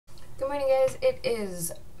morning, guys. It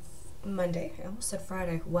is Monday. I almost said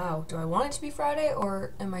Friday. Wow. Do I want it to be Friday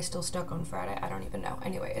or am I still stuck on Friday? I don't even know.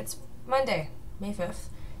 Anyway, it's Monday, May 5th.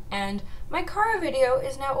 And my car video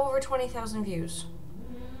is now over 20,000 views.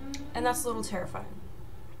 And that's a little terrifying.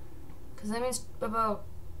 Because that means about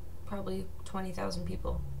probably 20,000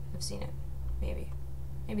 people have seen it. Maybe.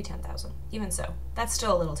 Maybe 10,000. Even so. That's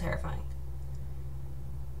still a little terrifying.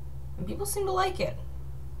 And people seem to like it.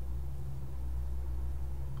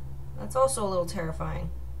 That's also a little terrifying.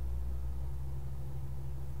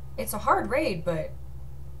 It's a hard raid, but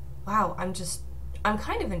wow, I'm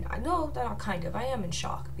kind of in, no, not kind of, I am in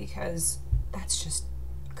shock because that's just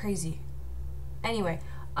crazy. Anyway,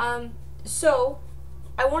 so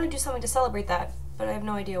I want to do something to celebrate that, but I have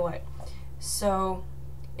no idea what. So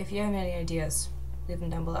if you have any ideas, leave them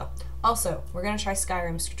down below. Also, we're going to try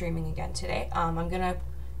Skyrim streaming again today. I'm going to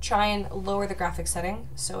try and lower the graphics setting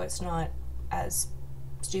so it's not as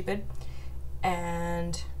stupid.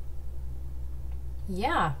 And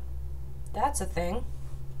yeah, that's a thing.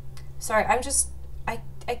 Sorry,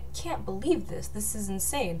 I can't believe this. This is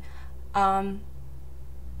insane. You're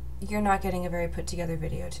not getting a very put together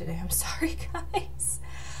video today. I'm sorry, guys.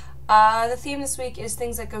 The theme this week is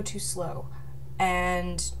things that go too slow.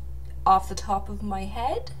 And off the top of my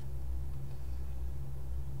head,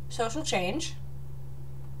 social change,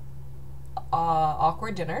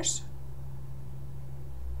 awkward dinners,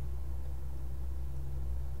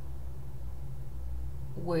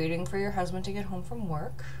 waiting for your husband to get home from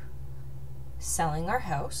work, selling our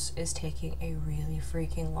house is taking a really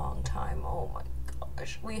freaking long time. Oh my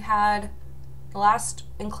gosh. We had the last,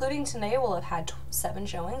 including today, we'll have had 7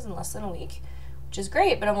 showings in less than a week, which is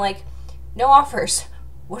great, but I'm like, no offers.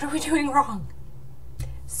 What are we doing wrong?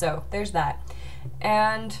 So there's that.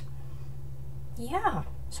 And yeah,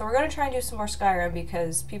 so we're going to try and do some more Skyrim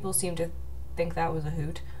because people seem to think that was a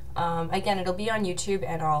hoot. Again, it'll be on YouTube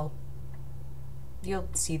and you'll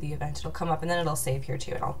see the event. It'll come up and then it'll save here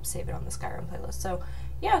too, and I'll save it on the Skyrim playlist. So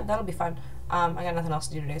yeah, that'll be fun. I got nothing else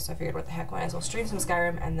to do today, so I figured what the heck, might as well stream some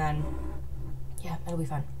Skyrim, and then yeah, that'll be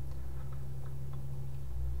fun.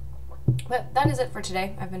 But that is it for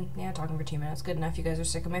today. I've been talking for 2 minutes. Good enough. You guys are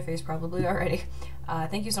sick of my face probably already.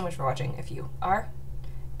 Thank you so much for watching if you are.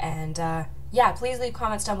 And yeah, please leave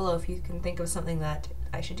comments down below if you can think of something that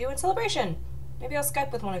I should do in celebration. Maybe I'll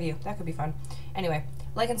Skype with one of you. That could be fun. Anyway,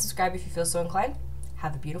 like and subscribe if you feel so inclined.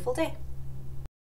 Have a beautiful day.